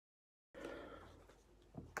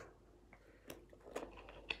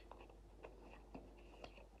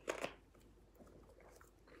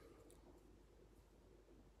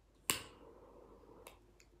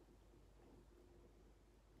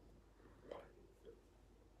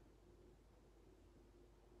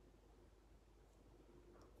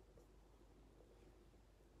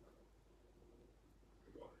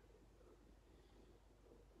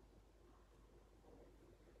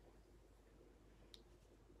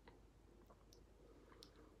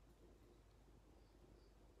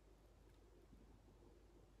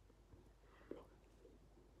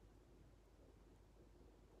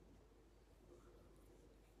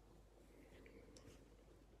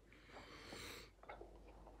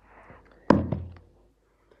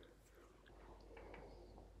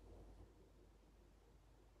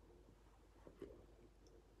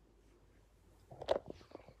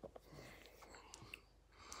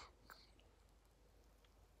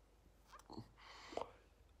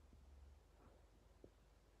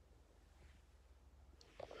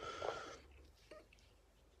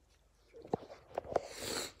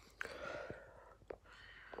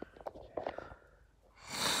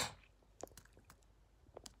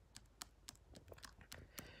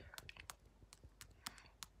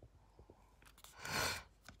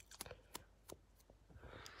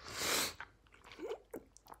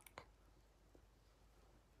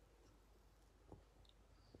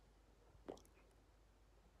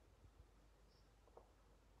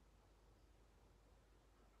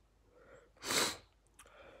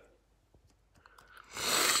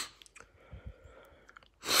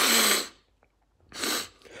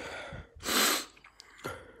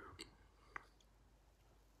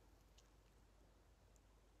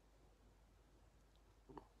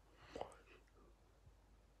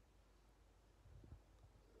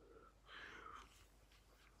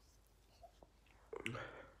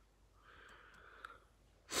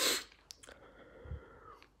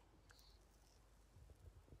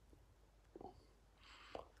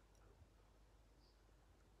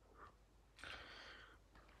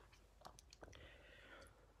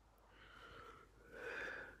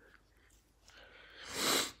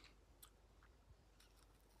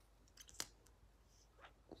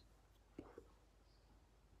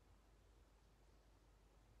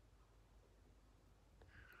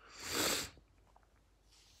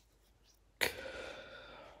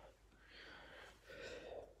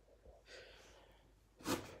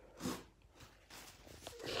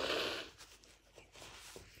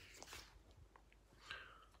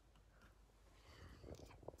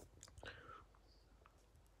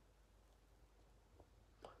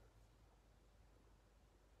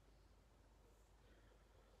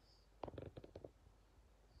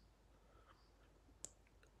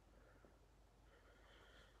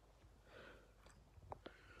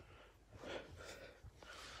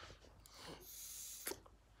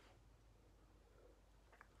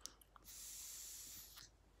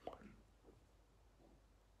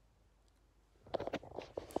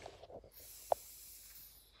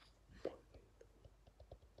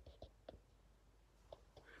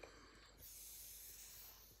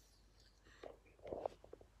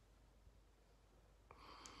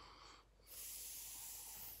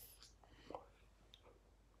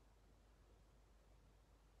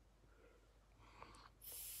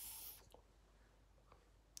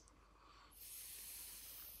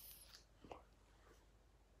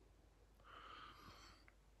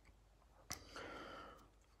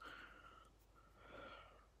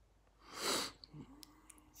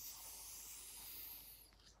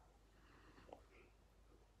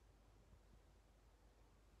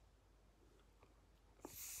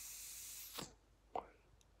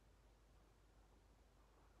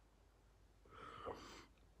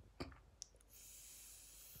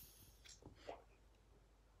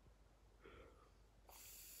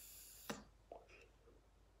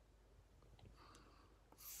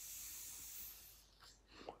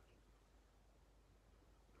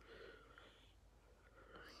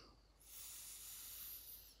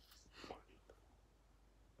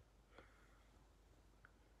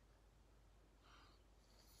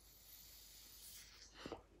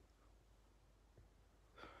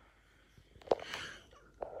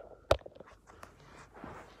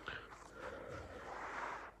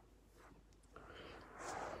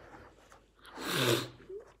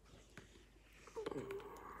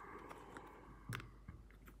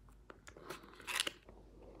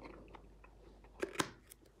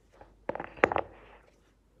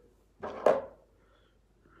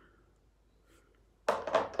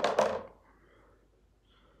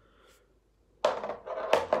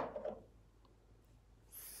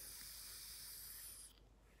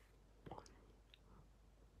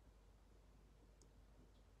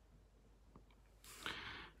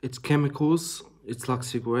It's chemicals. It's like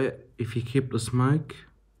cigarette. If you keep the smoke,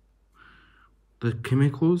 the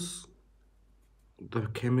chemicals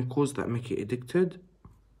that make you addicted,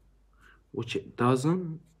 which it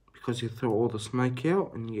doesn't, because you throw all the smoke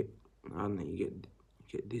out and you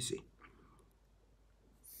get dizzy.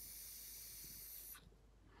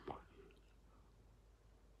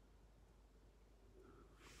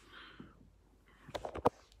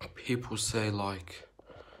 People say like,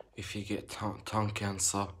 if you get tongue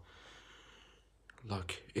cancer,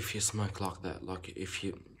 like if you smoke like that, like if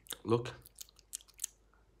you look.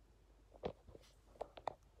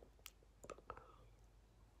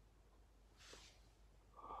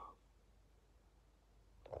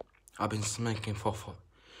 I've been smoking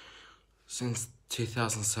since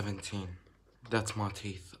 2017. That's my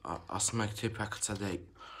teeth. I smoke 2 packets a day,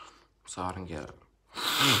 so I don't get it.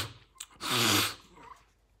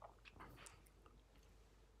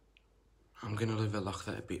 I'm gonna leave it like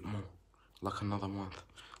that a bit more, like another month.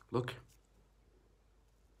 Look.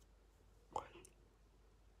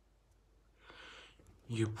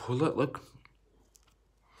 You pull it, look.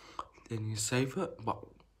 Then you save it, but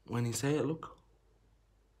when you say it, look.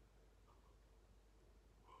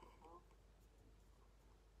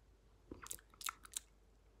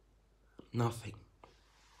 Nothing.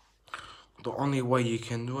 The only way you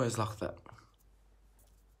can do it is like that.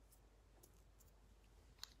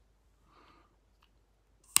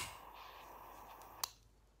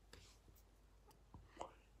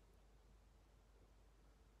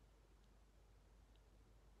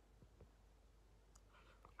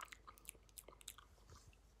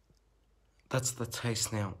 That's the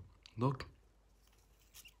taste now. Look.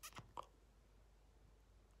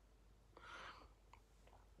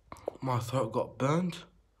 My throat got burned.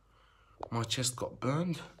 My chest got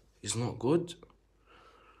burned. It's not good.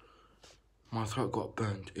 My throat got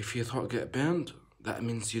burned. If your throat get burned, that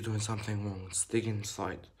means you're doing something wrong. It's digging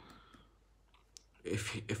inside.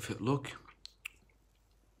 If it look.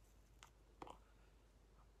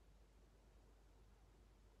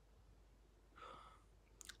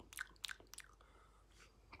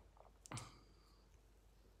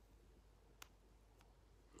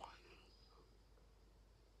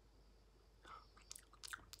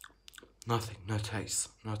 Nothing, no taste.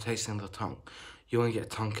 No taste in the tongue. You won't get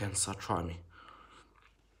tongue cancer, try me.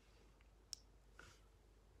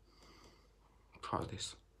 Try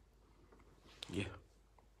this. Yeah.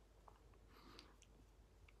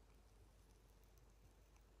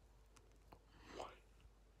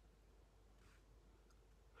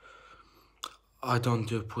 I don't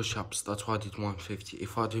do push-ups, that's why I did 150.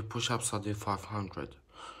 If I do push-ups, I do 500.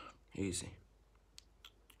 Easy.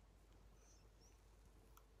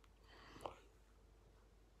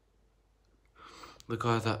 The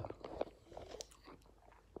guy that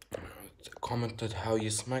commented how you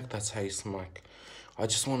smoke, that's how you smoke. I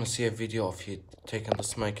just want to see a video of you taking the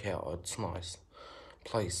smoke out. It's nice.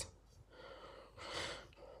 Please.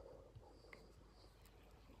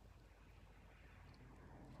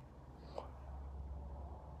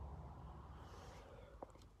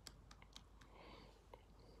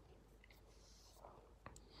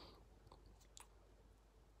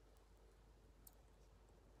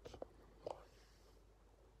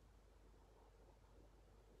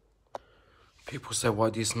 People say, why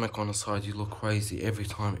do you smoke on the side? You look crazy every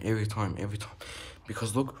time.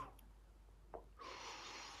 Because look,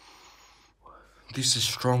 this is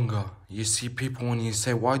stronger. You see people, when you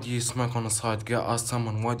say, why do you smoke on the side? Ask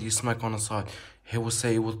someone, why do you smoke on the side? He will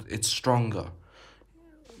say, it's stronger.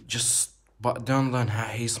 But don't learn how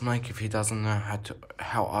he smoke if he doesn't know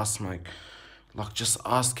how I smoke. Like, just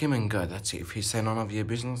ask him and go, that's it. If he say none of your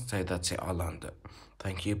business, say, that's it, I learned it.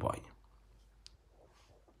 Thank you, bye.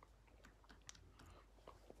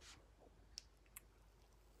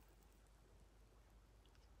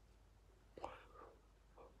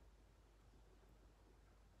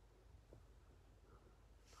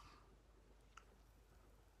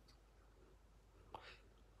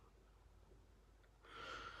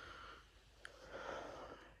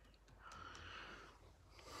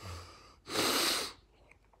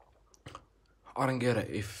 I don't get it.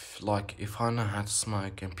 If I know how to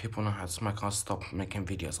smoke and people know how to smoke, I'll stop making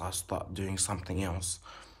videos. I'll start doing something else.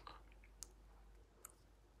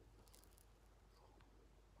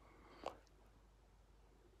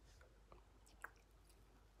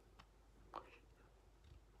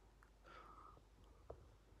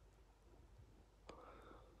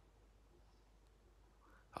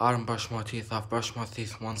 I don't brush my teeth. I've brushed my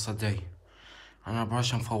teeth once a day. And I brush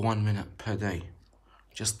them for 1 minute per day.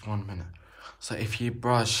 Just 1 minute. So if you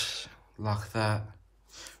brush like that,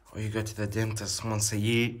 or you go to the dentist once a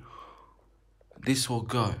year, this will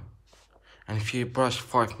go. And if you brush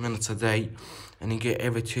 5 minutes a day and you get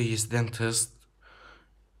every 2 years dentist,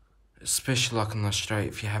 especially like in Australia,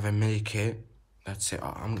 if you have a Medicare, that's it.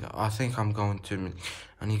 I think I'm going to,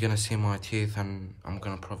 and you're gonna see my teeth, and I'm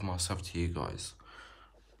gonna prove myself to you guys.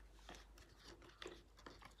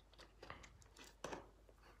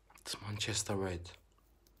 It's Manchester Red.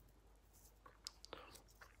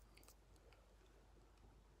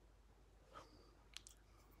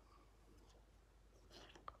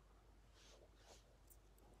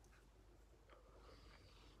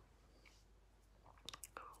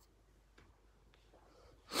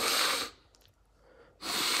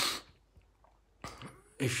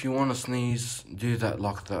 If you wanna sneeze, do that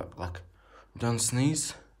like that. Like, don't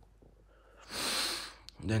sneeze.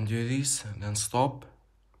 Then do this. Then stop.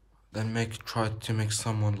 Then try to make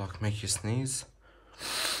someone like make you sneeze.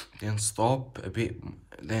 Then stop a bit.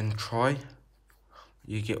 Then try.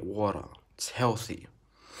 You get water. It's healthy.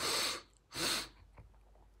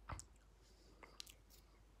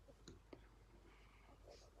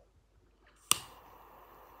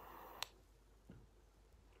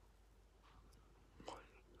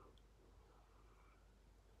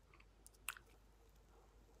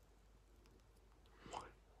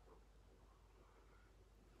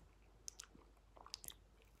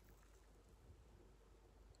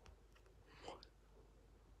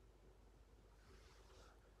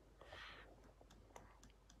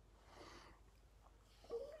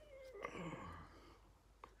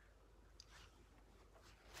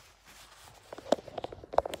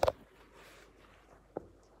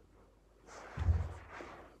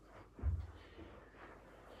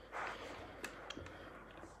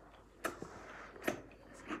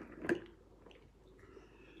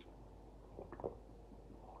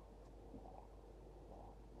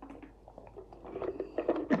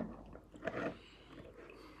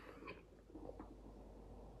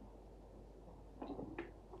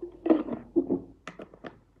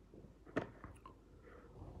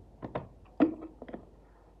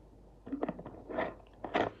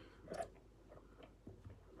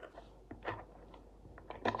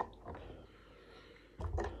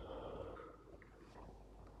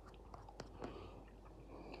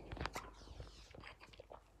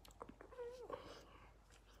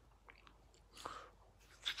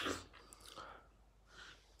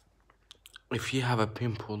 If you have a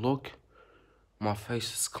pimple, look, my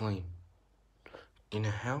face is clean. You know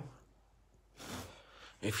how?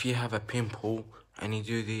 If you have a pimple and you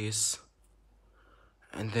do this,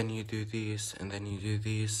 and then you do this, and then you do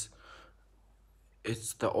this,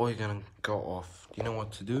 it's the oil gonna go off. You know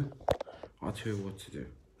what to do? I'll tell you what to do.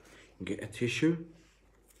 Get a tissue,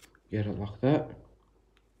 get it like that.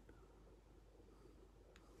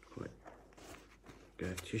 Wait. Get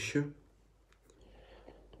a tissue,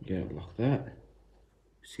 get it like that.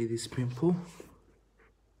 See this pimple?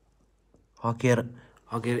 I'll get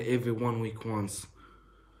it every 1 week once.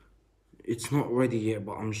 It's not ready yet,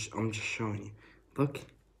 but I'm just showing you. Look,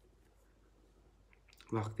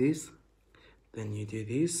 like this. Then you do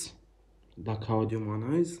this, like how I do my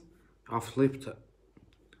nose. I flipped it.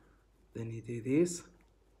 Then you do this.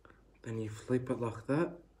 Then you flip it like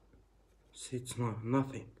that. See, it's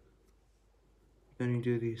nothing. Then you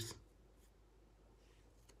do this.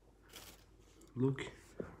 Look.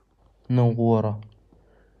 No water.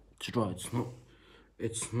 It's dry.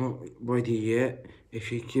 It's not ready yet.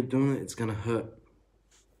 If you keep doing it, it's gonna hurt.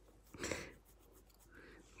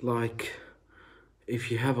 Like,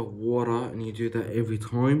 if you have a water and you do that every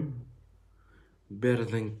time, better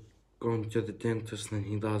than going to the dentist and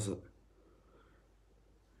he does it.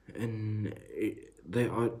 And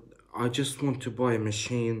I just want to buy a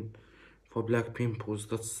machine for black pimples.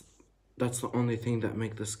 That's the only thing that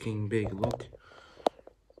make the skin big. Look.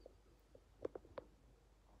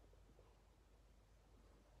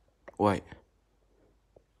 Wait.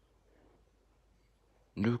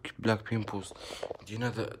 Look, black pimples. Do you know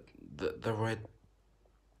the red,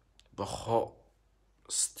 the hot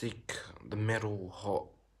stick, the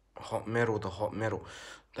hot metal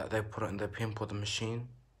that they put in the pimple, the machine?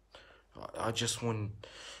 I just want,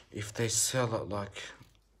 if they sell it, like,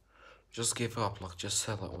 just give up, like, just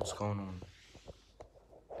sell it. What's going on?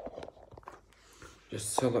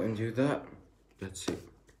 Just sell it and do that. That's it.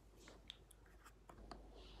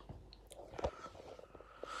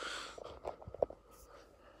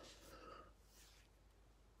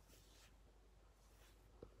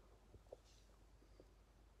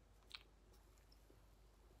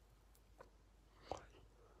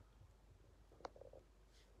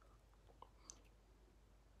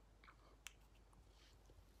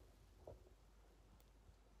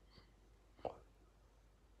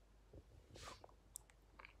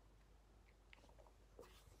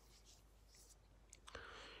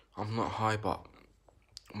 I'm not high, but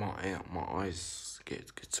my eyes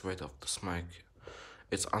gets rid of the smoke.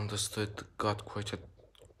 It's understood that God created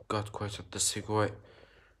the cigarette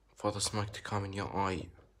for the smoke to come in your eye.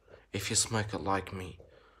 If you smoke it like me,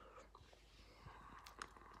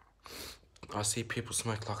 I see people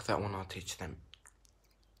smoke like that when I teach them.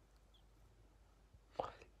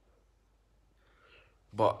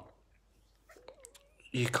 But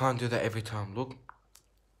you can't do that every time. Look,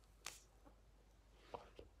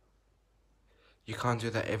 you can't do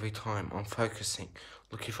that every time. I'm focusing.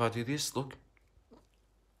 Look, if I do this, look,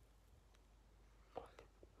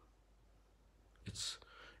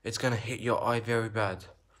 it's gonna hit your eye very bad.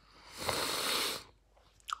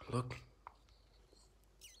 Look.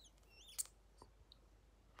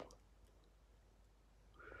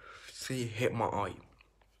 See, hit my eye.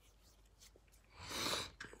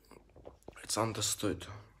 It's understood.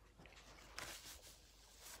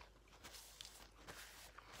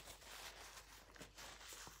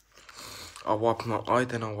 I wipe my eye,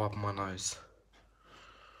 then I wipe my nose.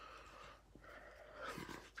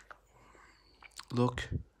 Look,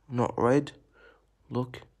 not red.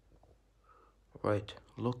 Look, red.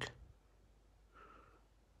 Look,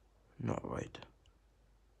 not red.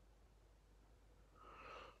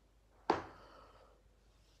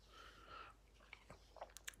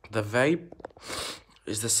 The vape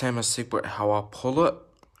is the same as cigarette. How I pull it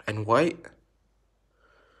and wait,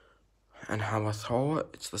 and how I throw it,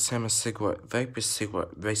 it's the same as cigarette. Vape is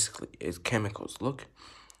cigarette, basically. It's chemicals. Look.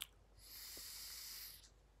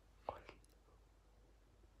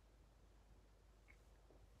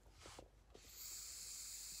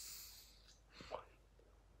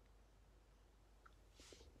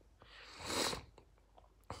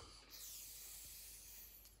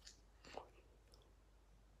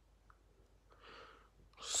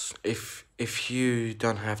 If you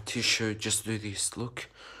don't have tissue, just do this. Look,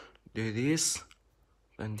 do this,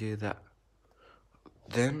 then do that.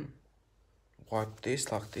 Then wipe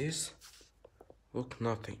this like this. Look,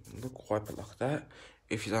 nothing. Look, wipe it like that.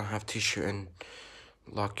 If you don't have tissue and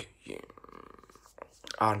like,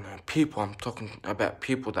 I don't know, people. I'm talking about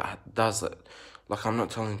people that does it. Like, I'm not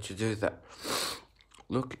telling you to do that.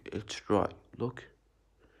 Look, it's dry. Look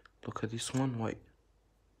at this one. Wait.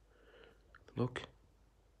 Look.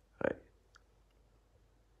 Right.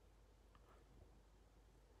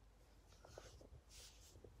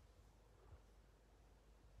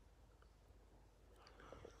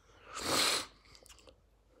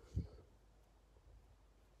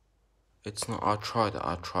 It's not. I tried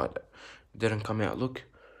it. It didn't come out. Look.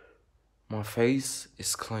 My face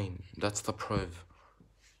is clean. That's the proof.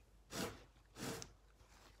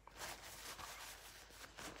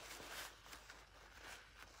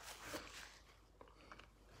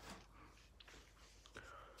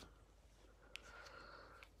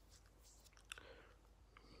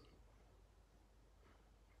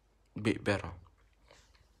 Bit better.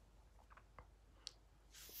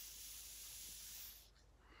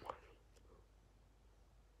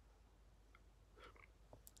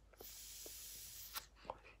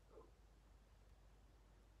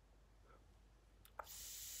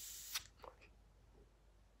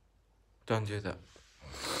 Don't do that.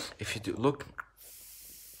 If you do, look.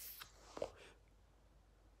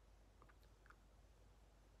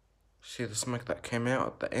 See the smoke that came out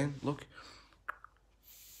at the end? Look.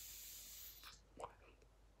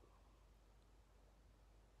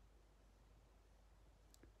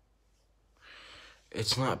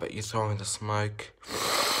 It's not about you throwing the smoke.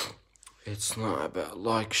 It's not about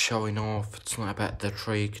like showing off. It's not about the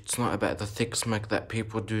trick. It's not about the thick smoke that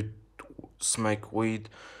people do smoke weed.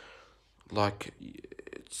 Like,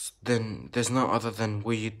 then there's no other than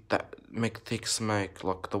weed that make thick smoke,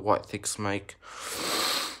 like the white thick smoke.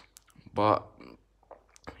 But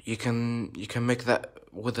you can make that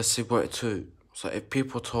with a cigarette too. So if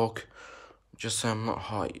people talk, just say I'm not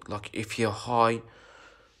high. Like, if you're high,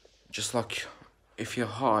 just like if you're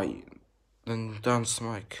high, then don't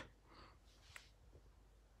smoke.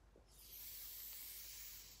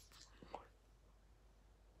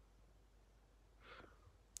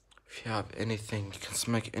 If you have anything, you can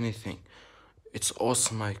smoke anything. It's all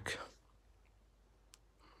smoke.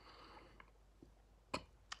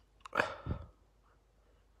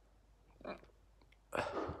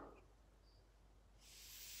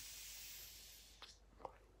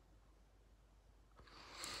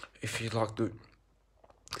 If you like do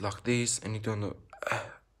like this and you don't know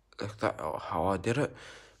like that, or how I did it,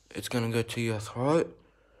 it's gonna go to your throat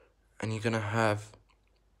and you're gonna have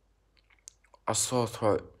a sore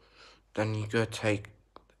throat. Then you go take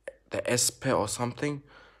the S pill or something,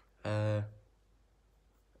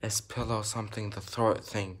 S pill or something, the throat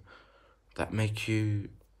thing. that make you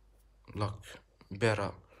like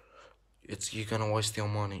better. You're gonna waste your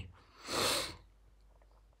money.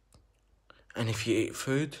 And if you eat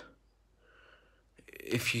food,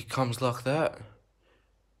 if it comes like that,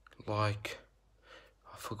 like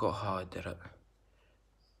I forgot how I did it.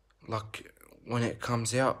 Like when it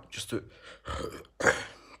comes out, just do.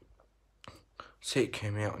 See, it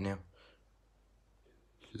came out now.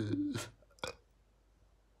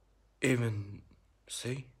 Even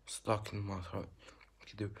see, stuck in my throat.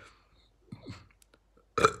 You do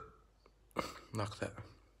like that.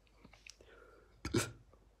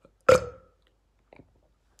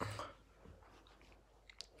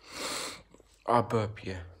 I burp,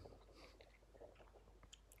 yeah.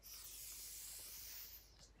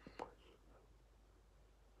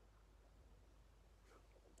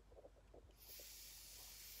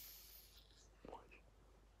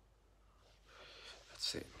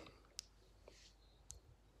 That's it.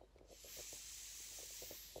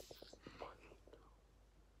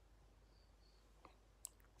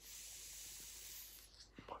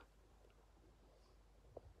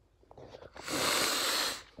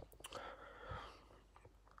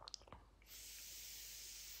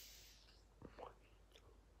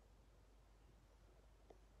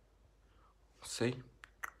 See?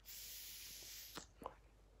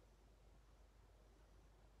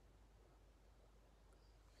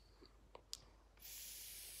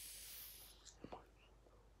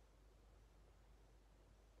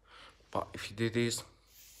 But if you do this,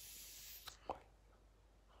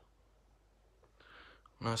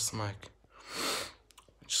 no smoke.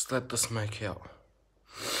 Just let the smoke out.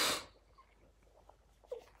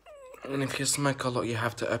 And if you smoke a lot, you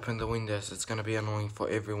have to open the windows. It's gonna be annoying for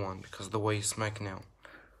everyone because the way you smoke now.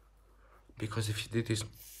 Because if you do this,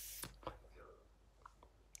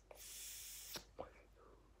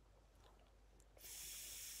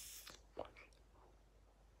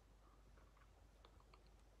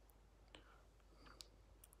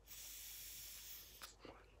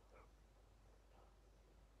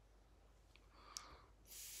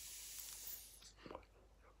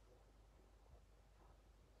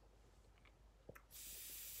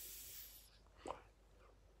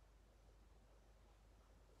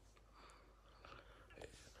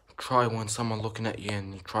 try when someone looking at you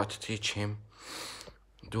and you try to teach him.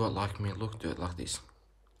 Do it like me. Look, do it like this.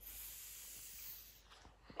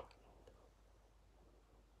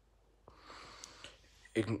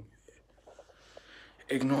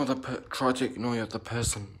 Try to ignore the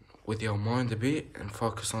person with your mind a bit and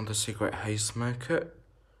focus on the cigarette. How you smoke it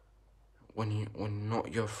when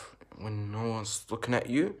no one's looking at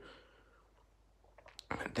you.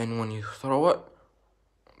 Then when you throw it,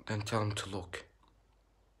 then tell them to look.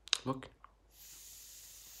 Look.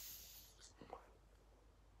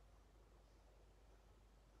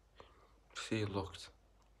 See, it looked.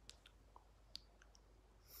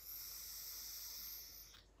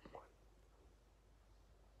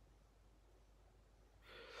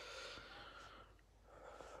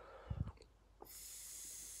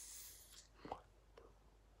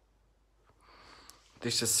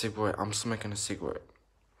 This is cigarette. I'm smoking a cigarette.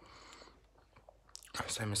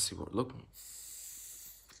 Same as cigarette. Look.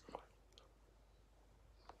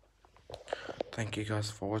 Thank you guys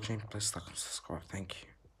for watching. Please like and subscribe. Thank you.